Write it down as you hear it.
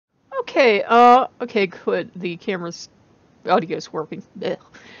Okay, good. The camera's audio's working. Ugh.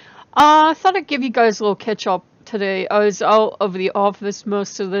 I thought I'd give you guys a little catch up today. I was out of the office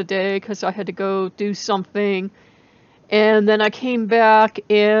most of the day because I had to go do something. And then I came back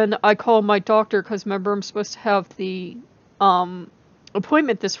and I called my doctor because remember I'm supposed to have the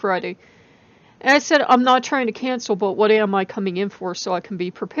appointment this Friday. And I said, I'm not trying to cancel, but what am I coming in for so I can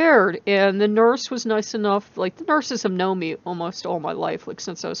be prepared? And the nurse was nice enough. Like, the nurses have known me almost all my life, like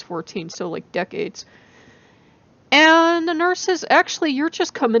since I was 14, so like decades. And the nurse says, actually, you're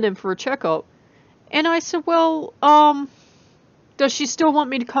just coming in for a checkup. And I said, well, does she still want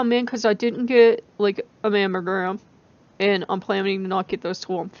me to come in? Because I didn't get, like, a mammogram. And I'm planning to not get those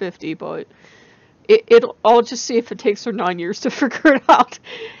till I'm 50, but I'll just see if it takes her 9 years to figure it out.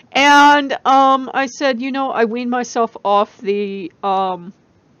 And, I said, you know, I weaned myself off the,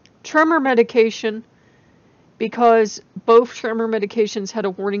 tremor medication because both tremor medications had a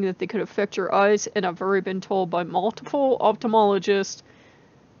warning that they could affect your eyes, and I've already been told by multiple ophthalmologists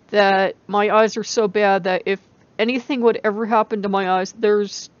that my eyes are so bad that if anything would ever happen to my eyes,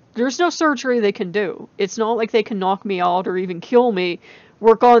 there's no surgery they can do. It's not like they can knock me out or even kill me,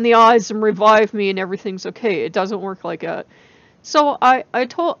 work on the eyes and revive me and everything's okay. It doesn't work like that. So I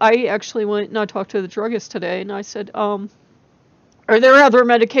actually went and I talked to the druggist today and I said, are there other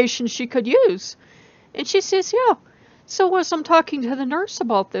medications she could use? And she says, yeah. So as I'm talking to the nurse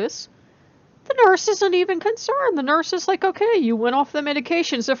about this, the nurse isn't even concerned. The nurse is like, okay, you went off the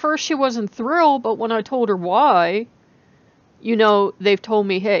medications. At first she wasn't thrilled, but when I told her why, you know, they've told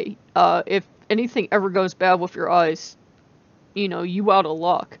me, hey, if anything ever goes bad with your eyes, you know, you out of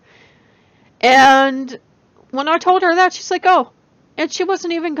luck. And when I told her that, she's like, oh. And she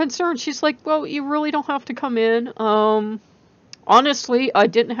wasn't even concerned. She's like, well, you really don't have to come in. Honestly, I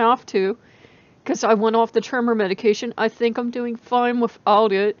didn't have to because I went off the tremor medication. I think I'm doing fine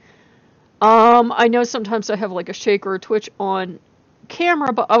without it. I know sometimes I have like a shake or a twitch on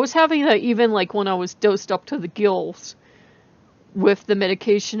camera, but I was having that even like when I was dosed up to the gills with the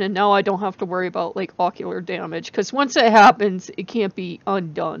medication, and now I don't have to worry about like ocular damage because once it happens, it can't be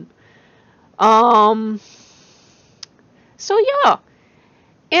undone. So yeah,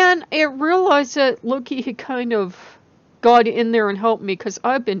 and I realized that Loki had kind of got in there and helped me because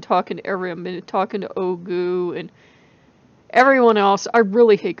I've been talking to everyone. I've been talking to Ogu and everyone else. I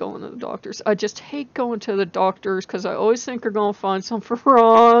really hate going to the doctors. I just hate going to the doctors because I always think they're going to find something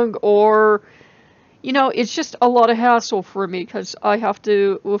wrong, or you know, it's just a lot of hassle for me because I have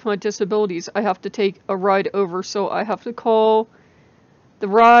to, with my disabilities, I have to take a ride over, so I have to call. The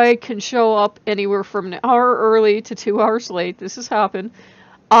ride can show up anywhere from an hour early to 2 hours late. This has happened.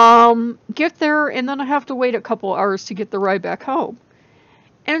 Get there, and then I have to wait a couple hours to get the ride back home.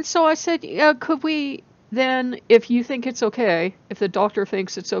 And so I said, yeah, could we then, if you think it's okay, if the doctor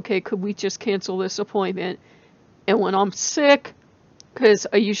thinks it's okay, could we just cancel this appointment? And when I'm sick, because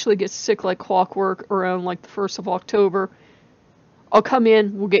I usually get sick like clockwork around like the 1st of October, I'll come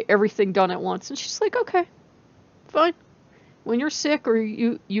in, we'll get everything done at once. And she's like, okay, fine. When you're sick or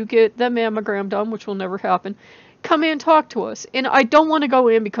you get the mammogram done, which will never happen, come in and talk to us. And I don't want to go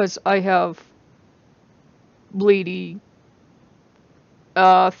in because I have bleedy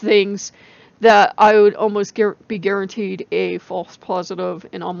things that I would almost be guaranteed a false positive.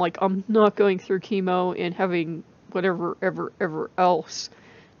 And I'm like, I'm not going through chemo and having whatever ever else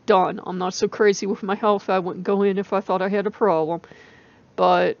done. I'm not so crazy with my health. I wouldn't go in if I thought I had a problem.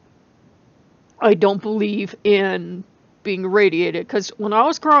 But I don't believe in being radiated, because when I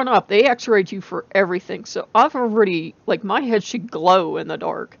was growing up, they x-rayed you for everything. So I've already, like, my head should glow in the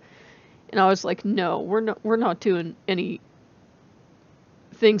dark. And I was like, no, we're not doing any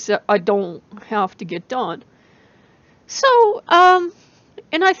things that I don't have to get done. So,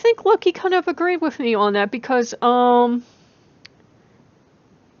 and I think Lucky kind of agreed with me on that because,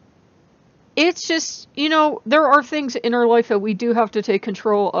 it's just, you know, there are things in our life that we do have to take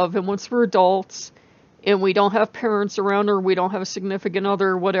control of, and once we're adults, and we don't have parents around, or we don't have a significant other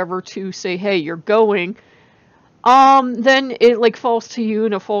or whatever to say, hey, you're going, then it like falls to you,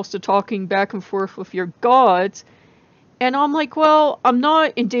 and it falls to talking back and forth with your gods. And I'm like, well, I'm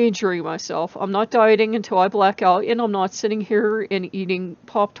not endangering myself. I'm not dieting until I black out, and I'm not sitting here and eating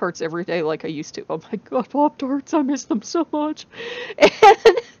Pop-Tarts every day like I used to. Oh my god, Pop-Tarts, I miss them so much.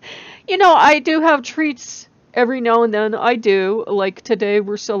 And, you know, I do have treats every now and then. I do. Like today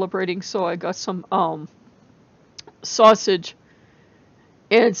we're celebrating, so I got some sausage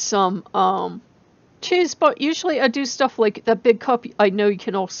and some cheese, but usually I do stuff like that big cup I know you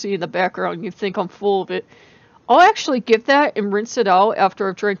can all see in the background. You think I'm full of it. I'll actually get that and rinse it out after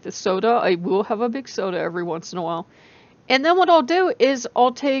I've drank the soda. I will have a big soda every once in a while. And then what I'll do is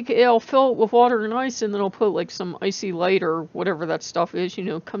I'll fill it with water and ice, and then I'll put like some icy light or whatever that stuff is, you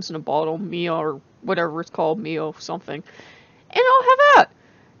know, it comes in a bottle, Mia or whatever it's called, Mio something. And I'll have that.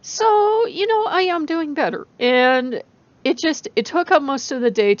 So, you know, I am doing better. And it took up most of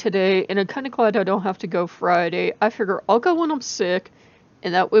the day today, and I'm kind of glad I don't have to go Friday. I figure I'll go when I'm sick,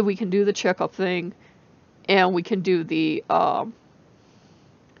 and that way we can do the checkup thing, and we can do the,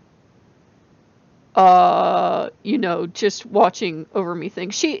 you know, just watching over me thing.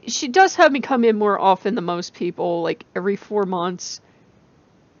 She does have me come in more often than most people, like every 4 months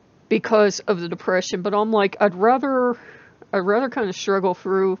because of the depression, but I'm like, I'd rather kind of struggle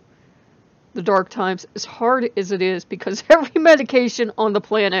through the dark times as hard as it is, because every medication on the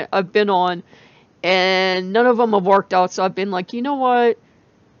planet I've been on and none of them have worked out, so I've been like, you know what?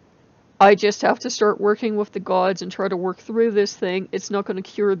 I just have to start working with the gods and try to work through this thing. It's not going to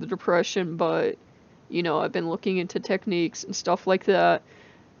cure the depression, but you know, I've been looking into techniques and stuff like that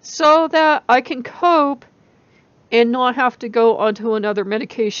so that I can cope and not have to go onto another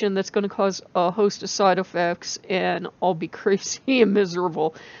medication that's going to cause a host of side effects, and I'll be crazy and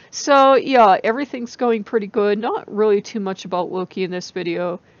miserable. So yeah, everything's going pretty good. Not really too much about Loki in this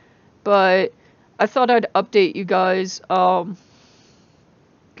video, but I thought I'd update you guys.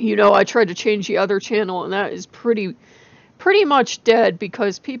 You know, I tried to change the other channel, and that is pretty much dead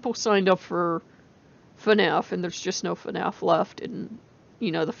because people signed up for FNAF, and there's just no FNAF left, and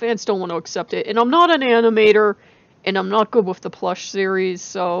you know, the fans don't want to accept it. And I'm not an animator, and I'm not good with the plush series,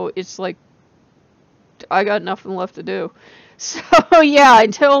 so it's like, I got nothing left to do. So yeah,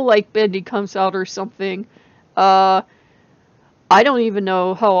 until like Bendy comes out or something, I don't even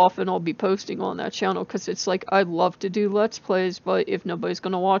know how often I'll be posting on that channel, because it's like, I'd love to do Let's Plays, but if nobody's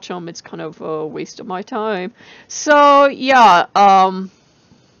gonna watch them, it's kind of a waste of my time. So yeah,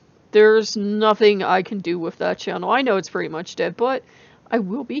 there's nothing I can do with that channel. I know it's pretty much dead, but I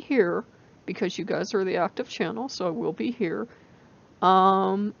will be here because you guys are the active channel, so I will be here.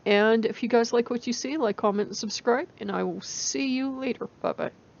 And if you guys like what you see, like, comment, and subscribe, and I will see you later.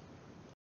 Bye-bye.